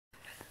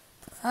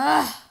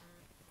Ah,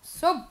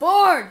 so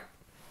bored.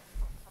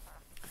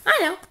 I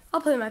know.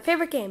 I'll play my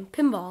favorite game,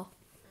 pinball.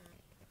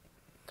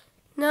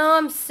 No,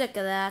 I'm sick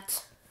of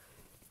that.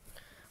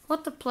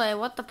 What to play?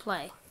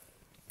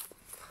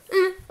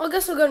 I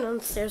guess we'll go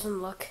downstairs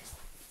and look.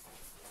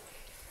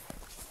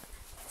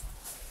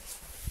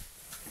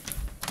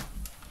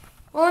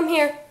 Well, I'm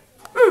here.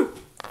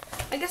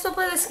 I guess I'll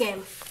play this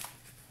game.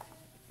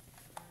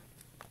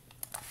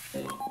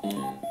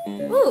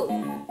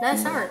 Ooh,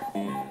 nice art.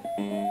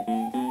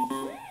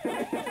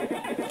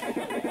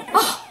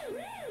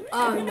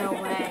 Oh, no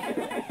way.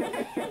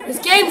 This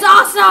game's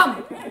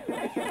awesome!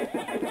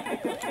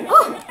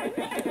 Oh,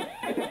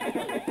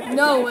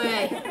 no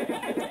way.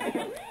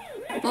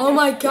 Oh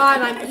my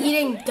god, I'm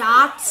eating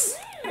dots.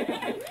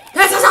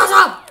 This is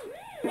awesome!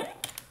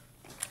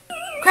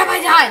 Crap,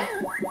 I died.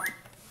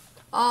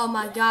 Oh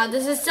my god,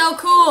 this is so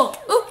cool.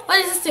 Ooh,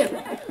 what does this do?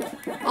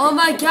 Oh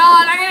my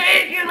god, I'm gonna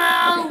eat you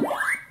now.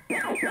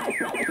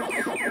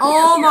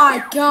 Oh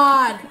my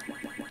god.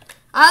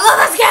 I love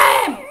this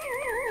game!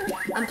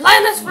 I'm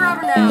playing this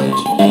forever now.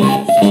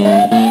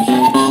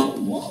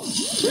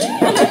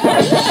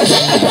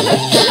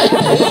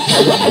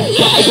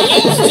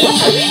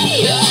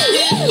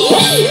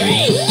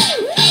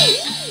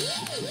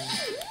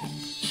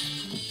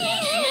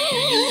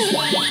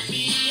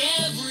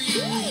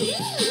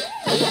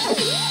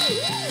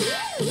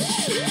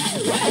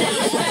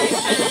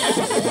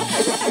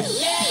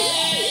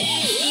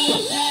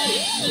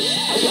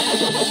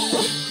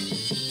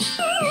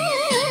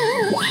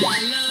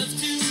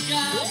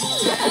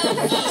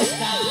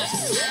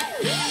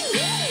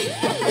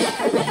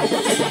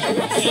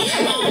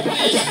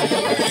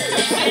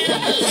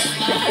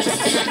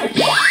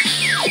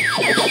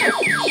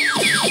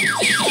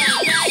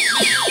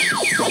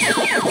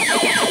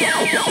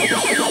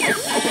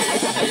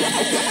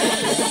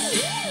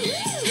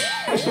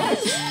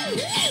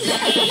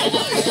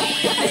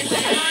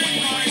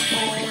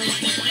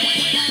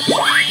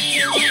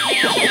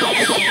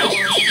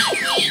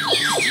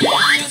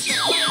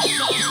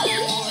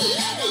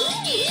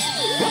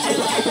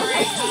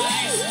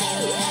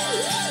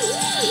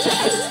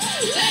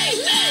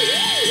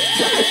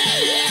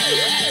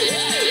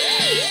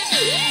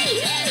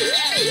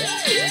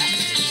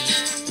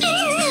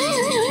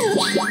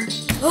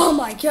 Oh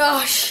my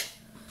gosh.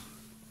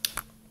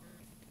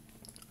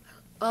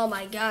 Oh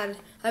my god.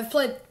 I've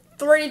played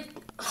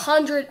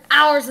 300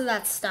 hours of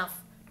that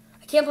stuff.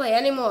 I can't play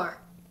anymore.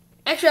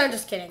 Actually, I'm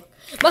just kidding.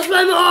 Must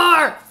play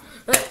more!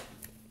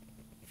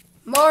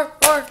 More.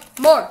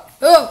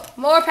 Oh,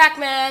 more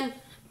Pac-Man.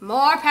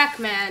 More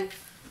Pac-Man.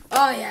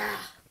 Oh yeah.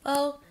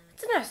 Well,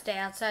 it's a nice day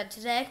outside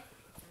today.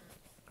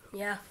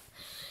 Yeah.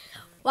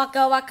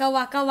 Waka waka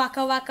waka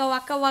waka waka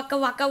waka waka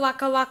waka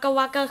waka waka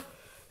waka.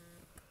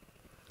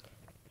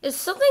 Is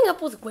something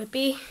up with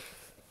Wippy?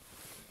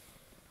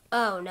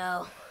 Oh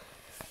no.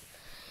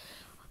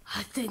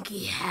 I think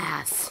he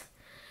has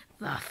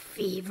the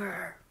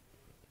fever.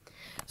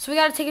 So we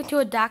gotta take him to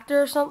a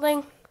doctor or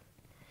something?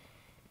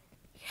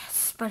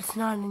 Yes, but it's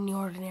not any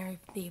ordinary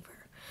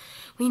fever.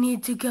 We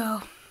need to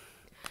go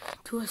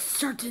to a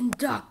certain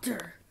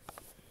doctor.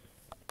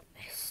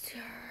 Mr.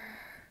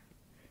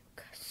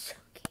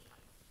 Kasuki.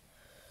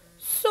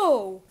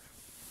 So,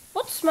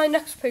 what's my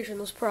next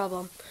patient's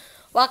problem?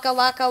 Waka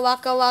waka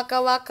waka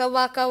waka waka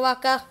waka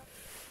waka.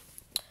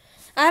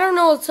 I don't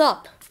know what's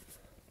up.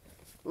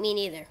 Me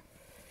neither.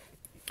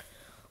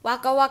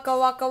 Waka waka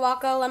waka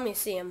waka. Let me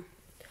see him.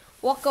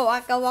 Waka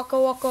waka waka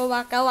waka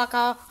waka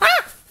waka.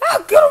 Ah!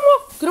 Ah! Get him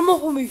off! Get him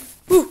off of me!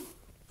 Ooh.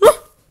 Ah!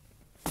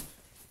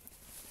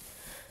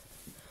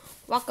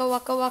 Waka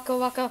waka waka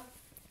waka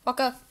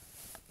waka.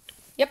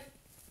 Yep.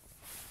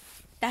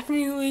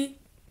 Definitely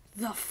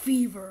the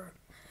fever.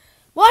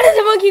 Why does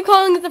everyone keep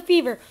calling it the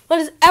fever? Why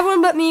does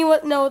everyone but me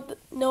know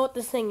what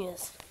this thing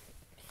is?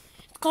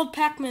 It's called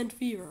Pac-Man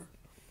fever.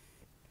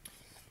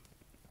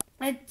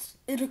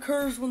 It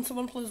occurs when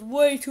someone plays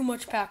way too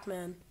much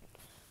Pac-Man.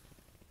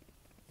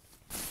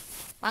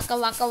 Waka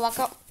waka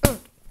waka.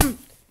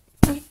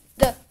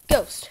 The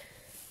ghost.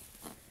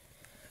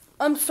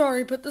 I'm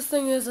sorry, but this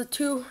thing is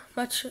too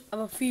much of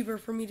a fever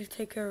for me to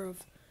take care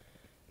of.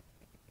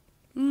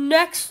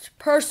 Next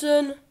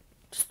person,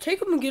 just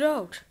take him and get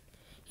out.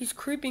 He's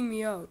creeping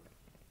me out.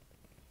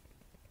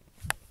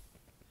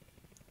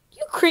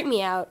 You creep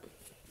me out.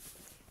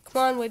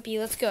 Come on, Wippy,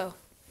 let's go.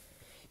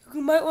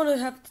 You might want to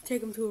have to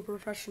take him to a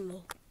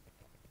professional.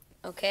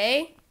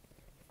 Okay?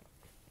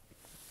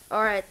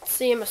 Alright,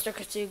 see you, Mr.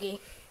 Katsugi.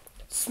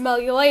 Smell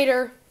you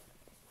later.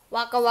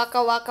 Waka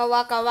waka waka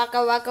waka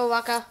waka waka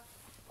waka.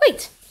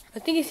 Wait, I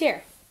think he's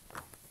here.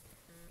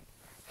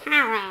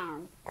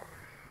 Hello.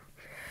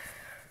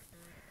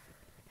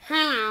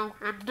 Hello,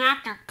 I'm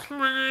Dr.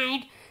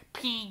 Clyde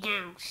P.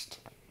 Ghost.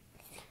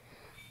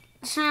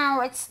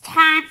 So it's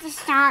time to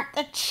start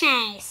the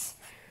chase.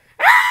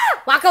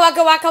 Ah! Waka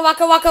waka waka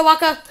waka waka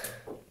waka.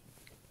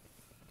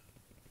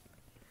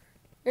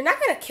 You're not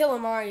gonna kill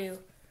him, are you?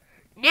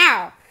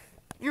 No.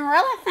 You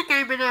really think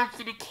I'm enough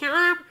to kill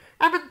him?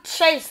 I'm gonna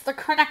chase the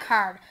credit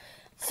card.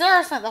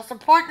 Seriously, this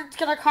appointment's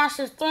gonna cost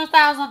you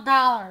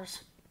 $3,000.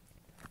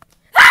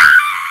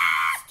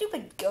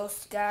 Stupid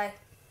ghost guy.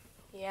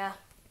 Yeah.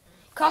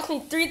 Cost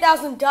me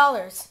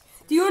 $3,000.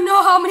 Do you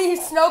know how many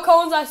snow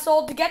cones I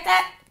sold to get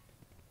that?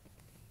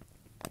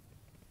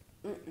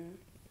 Mm-mm.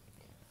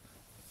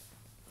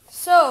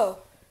 So,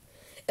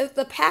 if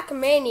the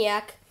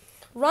Pac-Maniac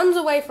runs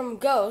away from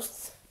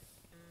ghosts...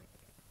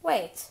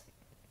 Wait.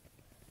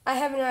 I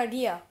have an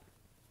idea.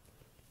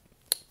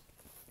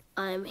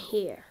 I'm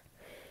here.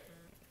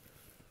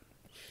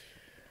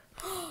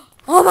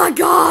 Oh my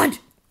God!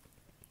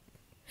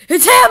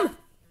 It's him!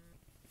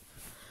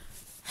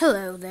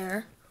 Hello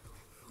there,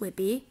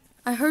 Wippy.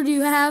 I heard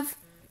you have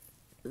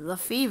the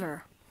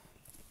fever.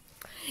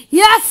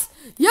 Yes!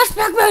 Yes,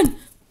 Pac-Man!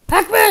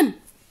 Pac-Man!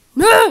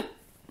 No!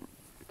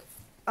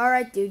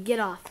 Alright, dude, get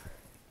off.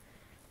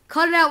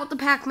 Cut it out with the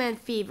Pac-Man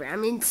fever. I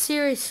mean,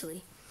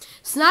 seriously.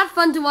 It's not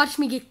fun to watch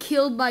me get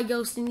killed by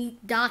ghosts and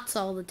eat dots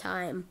all the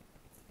time.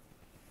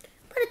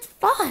 But it's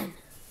fun.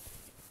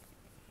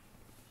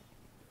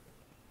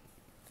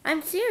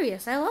 I'm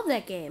serious. I love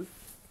that game.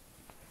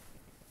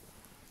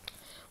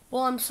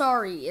 Well, I'm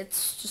sorry.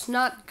 It's just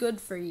not good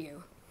for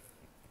you.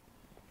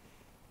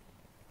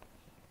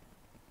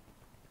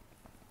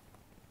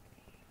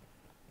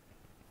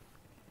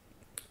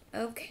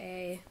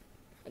 Okay.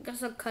 I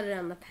guess I'll cut it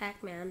on the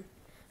Pac-Man.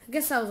 I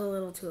guess I was a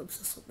little too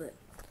obsessed with it.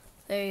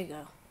 There you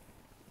go.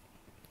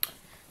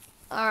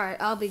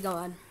 Alright, I'll be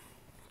gone.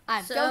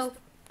 So,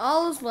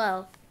 all is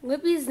well.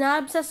 Wippy's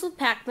not obsessed with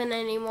Pac-Man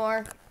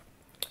anymore.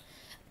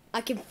 I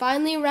can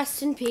finally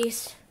rest in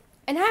peace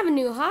and have a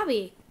new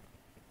hobby.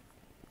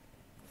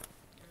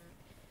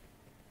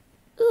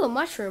 Ooh, a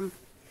mushroom.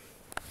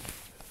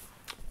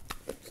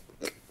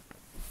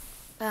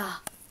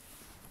 Ah.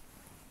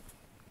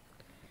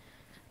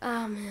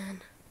 Oh,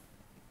 man.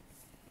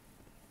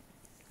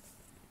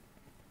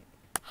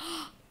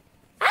 Ah!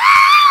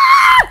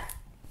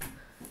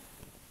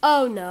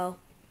 Oh, no.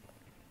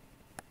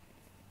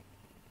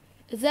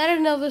 Is that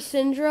another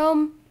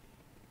syndrome?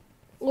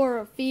 Or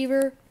a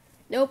fever?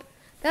 Nope.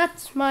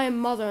 That's my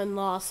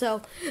mother-in-law,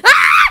 so...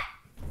 Ah!